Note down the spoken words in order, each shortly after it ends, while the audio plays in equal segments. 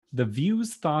The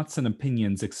views, thoughts, and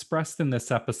opinions expressed in this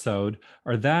episode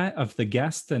are that of the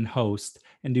guest and host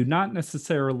and do not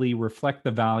necessarily reflect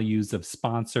the values of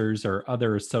sponsors or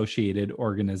other associated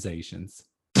organizations.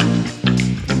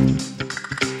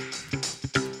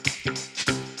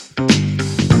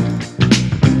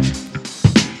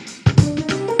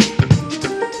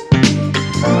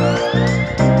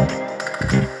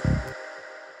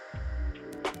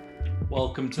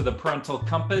 Welcome to the Parental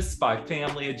Compass by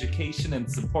Family Education and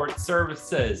Support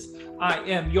Services. I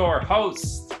am your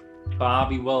host,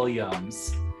 Bobby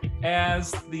Williams.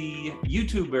 As the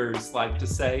YouTubers like to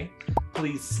say,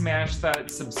 please smash that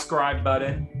subscribe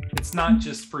button. It's not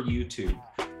just for YouTube.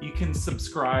 You can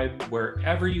subscribe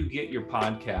wherever you get your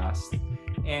podcast,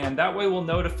 and that way we'll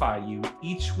notify you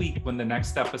each week when the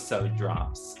next episode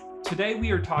drops. Today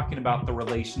we are talking about the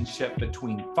relationship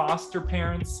between foster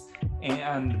parents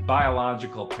and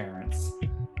biological parents.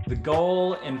 The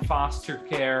goal in foster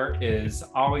care is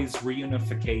always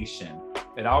reunification.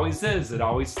 It always is. It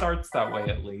always starts that way,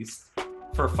 at least.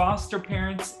 For foster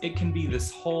parents, it can be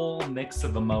this whole mix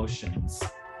of emotions: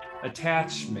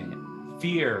 attachment,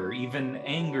 fear, even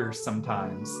anger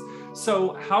sometimes.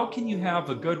 So how can you have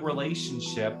a good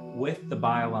relationship with the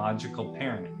biological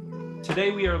parent?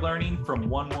 Today we are learning from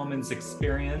one woman's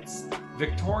experience.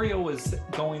 Victoria was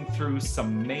going through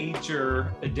some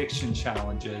major addiction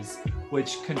challenges,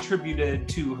 which contributed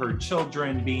to her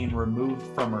children being removed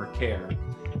from her care.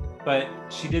 But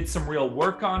she did some real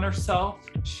work on herself.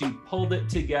 She pulled it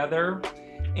together.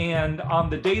 And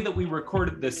on the day that we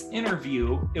recorded this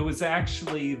interview, it was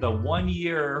actually the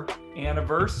 1-year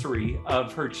anniversary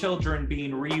of her children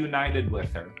being reunited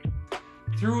with her.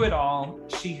 Through it all,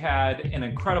 she had an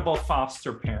incredible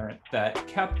foster parent that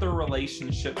kept the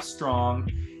relationship strong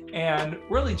and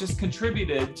really just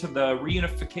contributed to the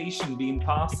reunification being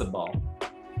possible.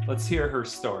 Let's hear her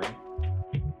story.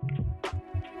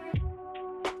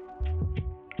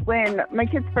 When my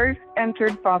kids first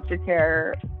entered foster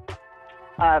care,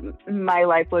 my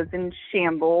life was in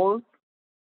shambles.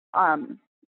 I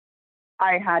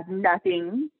had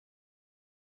nothing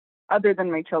other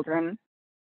than my children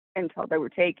until they were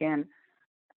taken.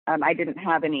 I didn't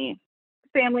have any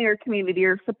family or community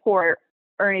or support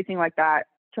or anything like that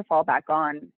to fall back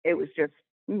on. It was just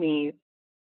me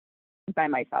by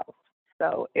myself.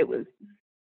 So it was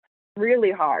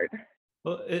really hard.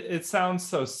 Well, it sounds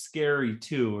so scary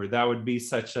too, or that would be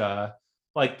such a,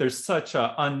 like, there's such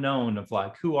a unknown of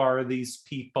like, who are these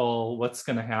people? What's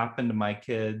going to happen to my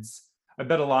kids? I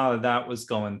bet a lot of that was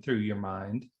going through your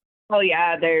mind. Oh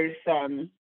yeah, there's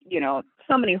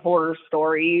so many horror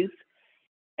stories.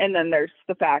 And then there's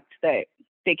the fact that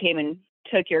they came and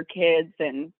took your kids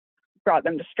and brought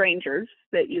them to strangers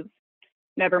that you've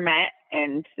never met.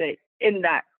 And that in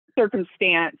that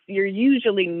circumstance, you're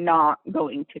usually not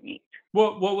going to meet.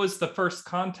 What was the first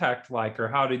contact like, or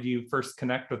how did you first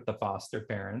connect with the foster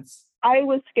parents? I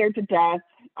was scared to death.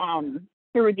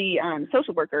 Through the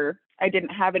social worker, I didn't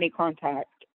have any contact.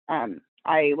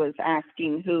 I was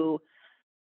asking who,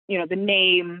 the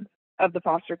name of the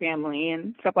foster family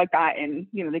and stuff like that. And,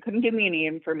 they couldn't give me any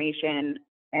information.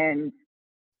 And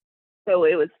so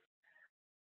it was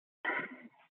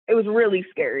really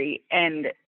scary.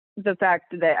 And the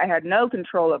fact that I had no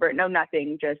control over it, no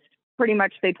nothing, just pretty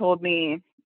much they told me,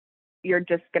 you're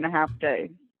just going to have to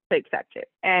accept it.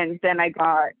 And then I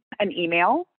got an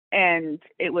email, and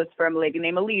it was from a lady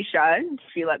named Alicia.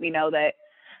 She let me know that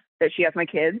she has my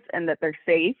kids and that they're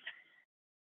safe,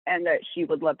 and that she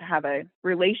would love to have a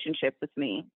relationship with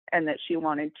me, and that she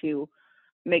wanted to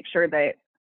make sure that,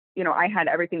 I had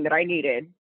everything that I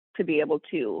needed to be able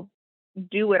to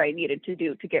do what I needed to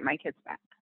do to get my kids back.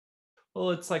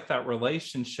 Well, it's like that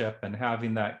relationship and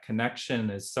having that connection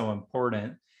is so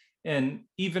important. And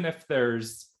even if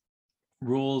there's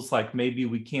rules, like maybe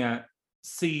we can't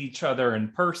see each other in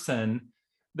person,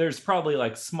 there's probably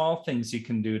like small things you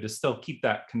can do to still keep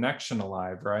that connection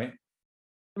alive, right?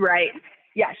 Right.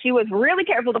 Yeah, she was really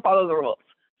careful to follow the rules.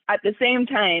 At the same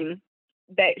time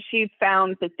that she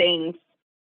found the things,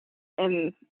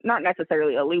 and not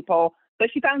necessarily a loophole, but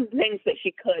she found things that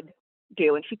she could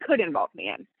do and she could involve me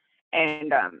in.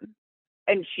 And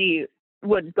she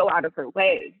would go out of her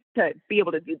way to be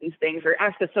able to do these things, or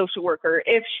ask the social worker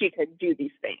if she could do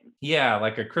these things. Yeah,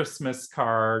 like a Christmas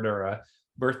card or a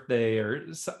birthday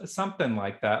or something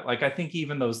like that. Like, I think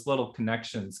even those little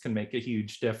connections can make a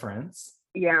huge difference.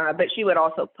 Yeah, but she would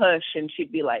also push, and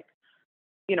she'd be like,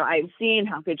 I've seen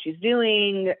how good she's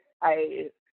doing. I,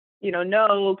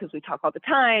 know, because we talk all the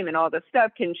time and all this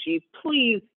stuff. Can she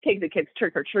please take the kids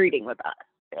trick-or-treating with us?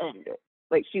 And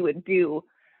like, she would do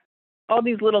all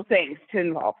these little things to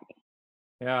involve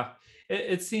me. Yeah.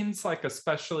 It seems like,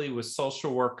 especially with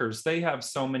social workers, they have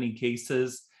so many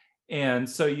cases. And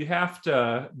so you have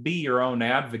to be your own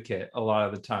advocate a lot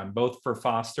of the time, both for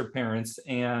foster parents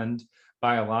and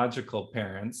biological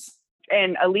parents.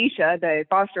 And Alicia, the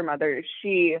foster mother,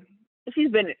 she's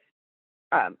been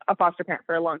a foster parent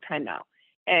for a long time now,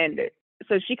 and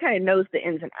so she kind of knows the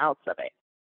ins and outs of it.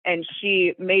 And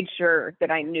she made sure that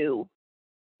I knew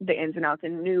the ins and outs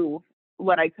and knew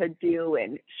what I could do.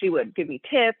 And she would give me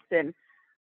tips and,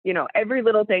 every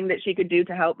little thing that she could do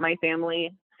to help my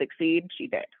family succeed, she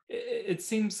did. It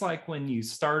seems like when you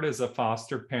start as a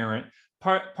foster parent,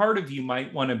 part of you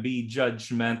might want to be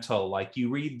judgmental. Like you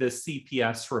read the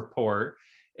CPS report,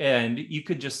 and you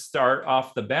could just start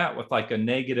off the bat with like a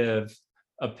negative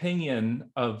opinion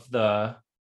of the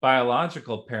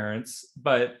biological parents.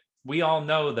 But we all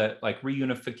know that like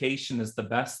reunification is the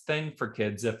best thing for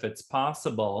kids if it's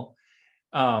possible.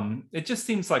 It just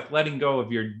seems like letting go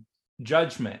of your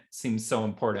judgment seems so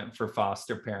important for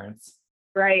foster parents.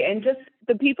 Right. And just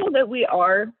the people that we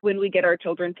are when we get our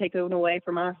children taken away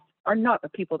from us are not the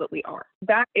people that we are.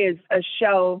 That is a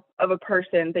shell of a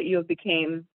person that you have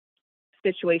became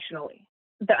situationally.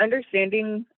 The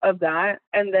understanding of that,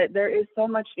 and that there is so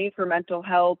much need for mental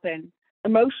help and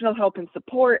emotional help and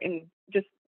support, and just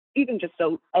even just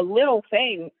a little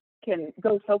thing can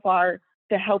go so far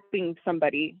to helping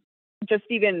somebody. Just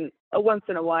even a once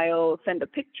in a while, send a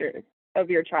picture of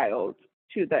your child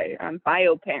to the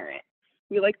bio parent.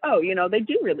 You're like, oh, they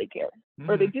do really care,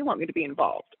 or they do want me to be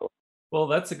involved. Well,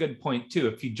 that's a good point too.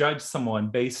 If you judge someone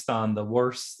based on the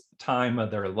worst time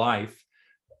of their life,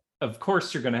 of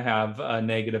course you're going to have a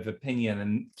negative opinion.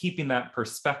 And keeping that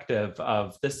perspective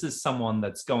of this is someone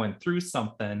that's going through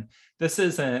something, this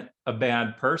isn't a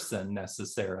bad person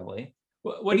necessarily.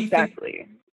 What do you think? Exactly.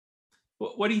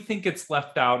 What do you think gets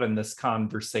left out in this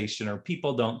conversation, or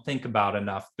people don't think about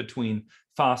enough between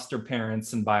foster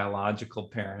parents and biological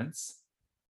parents?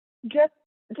 Just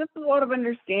a lot of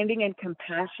understanding and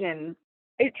compassion.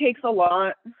 It takes a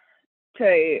lot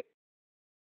to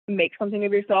make something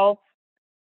of yourself,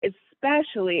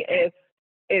 especially if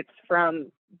it's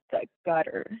from the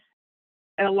gutter.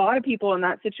 And a lot of people in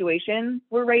that situation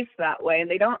were raised that way,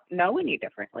 and they don't know any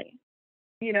differently.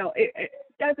 It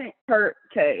doesn't hurt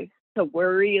to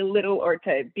worry a little or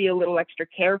to be a little extra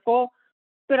careful,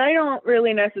 but I don't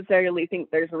really necessarily think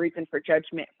there's a reason for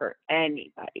judgment for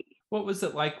anybody. What was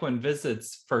it like when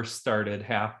visits first started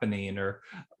happening, or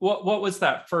what was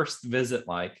that first visit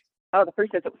like? Oh, the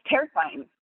first visit was terrifying.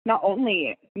 Not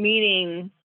only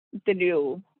meeting the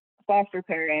new foster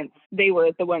parents, they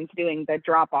were the ones doing the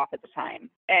drop off at the time.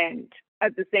 And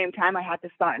at the same time, I had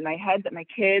this thought in my head that my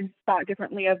kids thought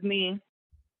differently of me,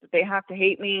 that they have to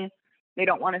hate me, they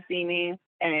don't want to see me,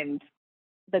 and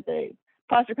that the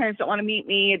foster parents don't want to meet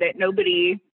me, that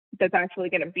nobody that's actually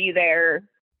going to be there,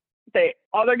 that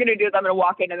all they're going to do is I'm going to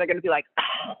walk in and they're going to be like,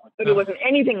 oh, but it wasn't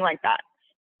anything like that.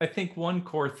 I think one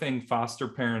core thing foster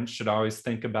parents should always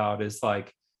think about is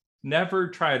like, never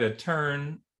try to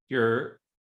turn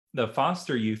the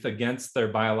foster youth against their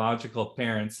biological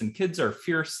parents, and kids are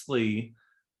fiercely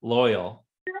loyal.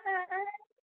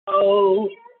 Oh,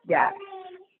 yes.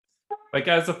 Like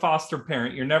as a foster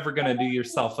parent, you're never going to do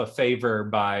yourself a favor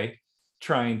by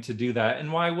trying to do that.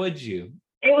 And why would you?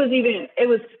 It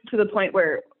was to the point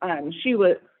where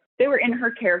they were in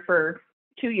her care for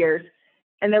 2 years,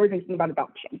 and they were thinking about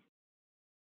adoption.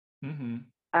 Mm-hmm.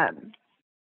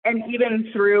 And even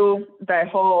through the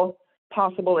whole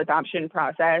possible adoption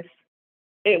process,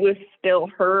 it was still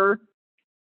her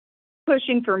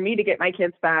pushing for me to get my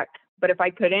kids back. But if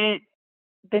I couldn't,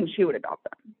 then she would adopt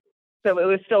them. So it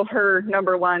was still her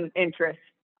number one interest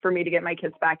for me to get my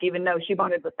kids back, even though she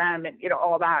bonded with them and,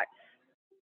 all that.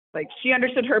 Like, she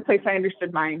understood her place, I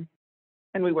understood mine,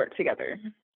 and we worked together.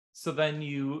 So then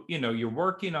you're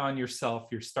working on yourself,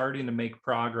 you're starting to make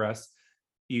progress.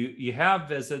 You have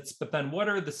visits, but then what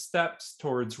are the steps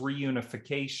towards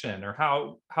reunification, or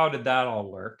how did that all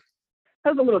work?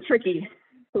 That was a little tricky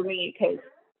for me because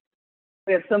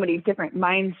we have so many different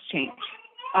minds change.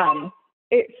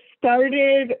 It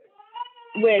started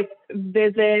with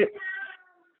visits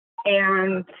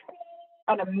and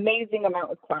an amazing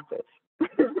amount of classes.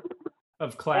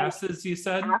 Of classes, you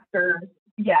said?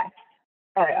 Yes,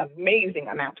 an amazing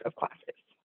amount of classes.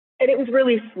 And it was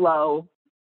really slow.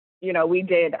 We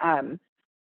did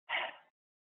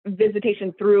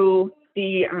visitation through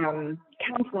the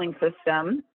counseling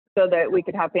system so that we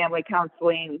could have family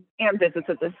counseling and visits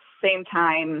at the same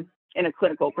time in a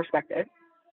clinical perspective.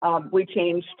 We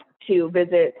changed to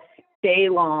visits day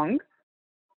long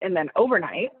and then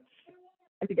overnight.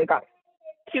 I think I got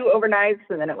 2 overnights,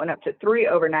 and then it went up to 3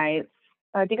 overnights.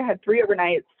 I think I had 3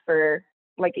 overnights for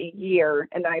like a year,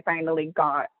 and then I finally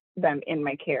got them in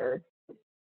my care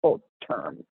full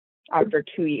term after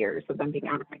 2 years of them being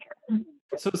out of my care.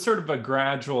 So it's sort of a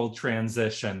gradual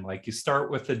transition. Like you start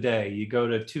with a day, you go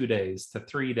to 2 days to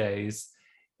 3 days.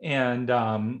 And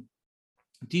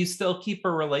do you still keep a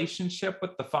relationship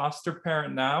with the foster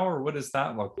parent now, or what does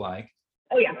that look like?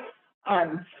 Oh yeah.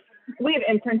 We have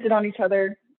imprinted on each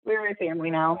other. We're a family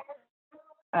now.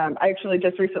 I actually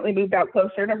just recently moved out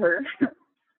closer to her.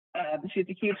 She's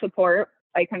a huge support.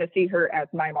 I kind of see her as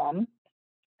my mom,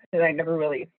 because I never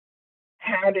really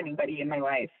had anybody in my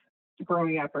life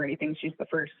growing up or anything. She's the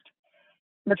first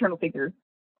maternal figure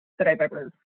that I've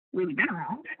ever really been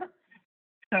around.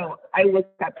 So I look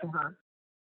up to her,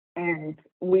 and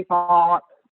we talk,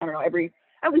 I don't know, at least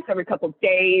every couple of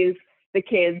days. The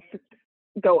kids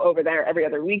go over there every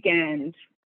other weekend.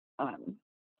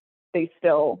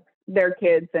 Their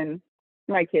kids and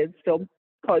my kids still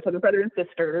call each other brother and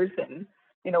sisters. And,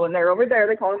 you know, when they're over there,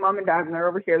 they call me mom and dad, and they're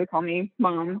over here, they call me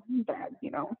mom and dad,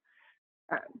 you know.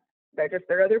 They're just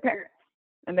their other parents,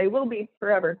 and they will be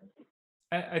forever.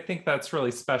 I think that's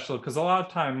really special, because a lot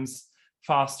of times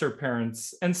foster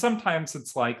parents, and sometimes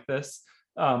it's like this,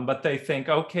 but they think,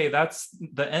 okay, that's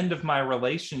the end of my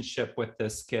relationship with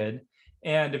this kid.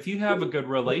 And if you have a good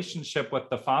relationship with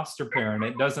the foster parent,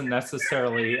 it doesn't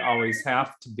necessarily always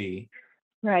have to be.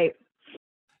 Right.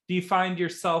 Do you find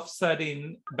yourself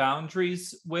setting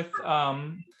boundaries with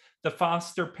the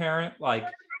foster parent? Like,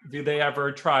 do they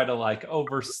ever try to like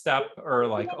overstep or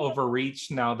like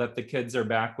overreach now that the kids are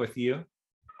back with you?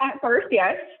 At first,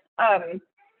 yes.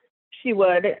 She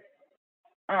would,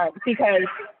 because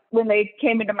when they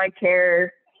came into my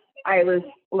care, I was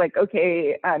like,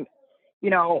 okay, you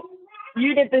know,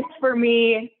 you did this for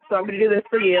me, so I'm going to do this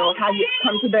for you. Have you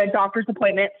come to the doctor's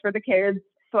appointments for the kids?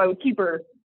 So I would keep her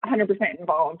 100%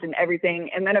 involved in everything.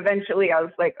 And then eventually I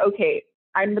was like, okay,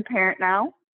 I'm the parent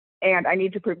now, and I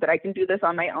need to prove that I can do this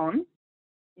on my own.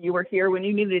 You were here when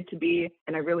you needed to be,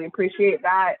 and I really appreciate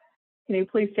that. Can you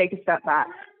please take a step back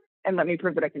and let me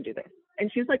prove that I can do this?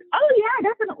 And she's like, oh yeah,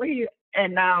 definitely.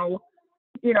 And now,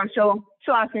 you know,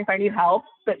 she'll ask me if I need help,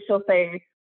 but she'll say,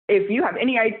 if you have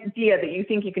any idea that you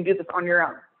think you can do this on your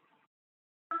own,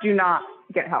 do not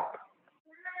get help.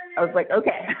 I was like,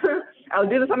 okay, I'll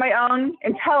do this on my own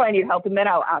until I need help, and then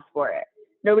I'll ask for it.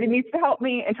 Nobody needs to help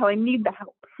me until I need the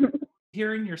help.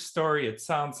 Hearing your story, it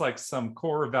sounds like some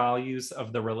core values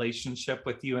of the relationship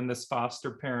with you and this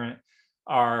foster parent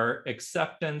are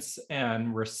acceptance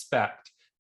and respect.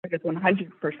 Just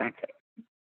 100%.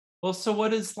 Well, so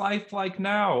what is life like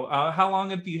now? How long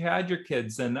have you had your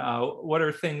kids, and what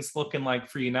are things looking like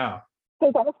for you now? So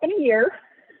it's almost been a year.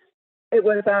 It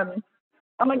was,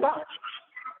 oh my gosh,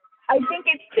 I think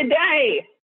it's today.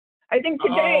 I think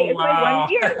today is my 1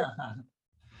 year.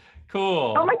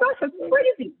 Cool. Oh my gosh, that's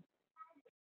crazy.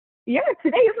 Yeah,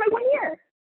 today is my 1 year.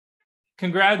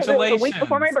 Congratulations. The week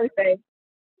before my birthday.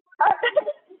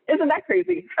 Isn't that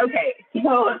crazy? Okay,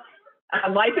 so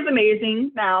life is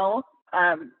amazing now.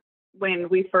 When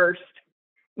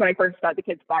I first got the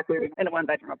kids back, we were in a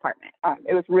 1-bedroom apartment.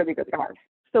 It was really, really hard.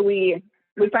 So we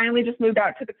finally just moved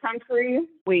out to the country.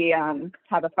 We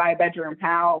have a 5-bedroom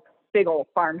house, big old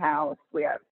farmhouse. We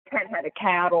have 10 head of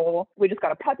cattle. We just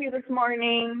got a puppy this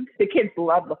morning. The kids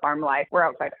love the farm life. We're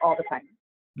outside all the time.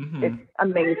 Mm-hmm. It's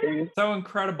amazing. So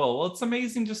incredible. Well, it's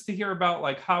amazing just to hear about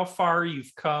like how far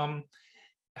you've come,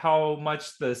 how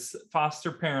much this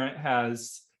foster parent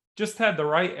has just had the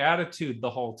right attitude the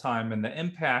whole time, and the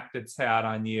impact it's had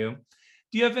on you.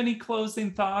 Do you have any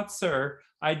closing thoughts or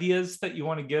ideas that you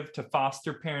want to give to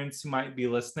foster parents who might be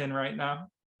listening right now?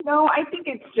 No, I think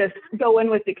it's just go in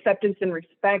with acceptance and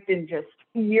respect, and just,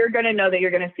 you're going to know that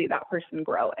you're going to see that person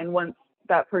grow. And once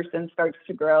that person starts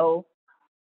to grow,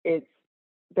 it's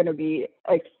going to be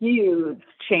a huge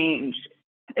change,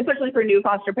 especially for new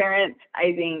foster parents.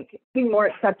 I think being more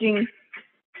accepting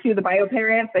to the bio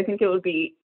parents, I think it would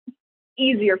be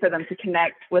easier for them to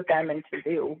connect with them and to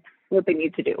do what they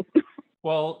need to do.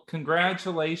 Well,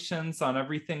 congratulations on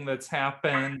everything that's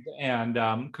happened, and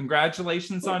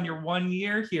congratulations on your 1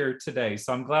 year here today.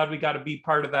 So I'm glad we got to be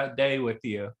part of that day with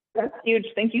you. That's huge.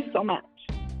 Thank you so much.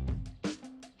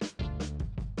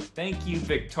 Thank you,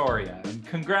 Victoria, and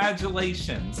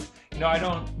congratulations. You know, I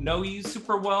don't know you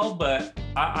super well, but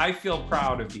I feel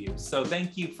proud of you. So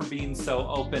thank you for being so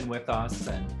open with us,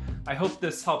 and I hope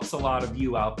this helps a lot of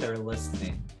you out there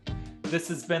listening. This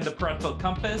has been the Parental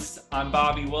Compass. I'm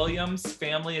Bobby Williams.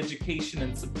 Family Education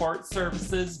and Support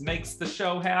Services makes the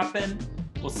show happen.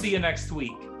 We'll see you next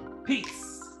week. Peace.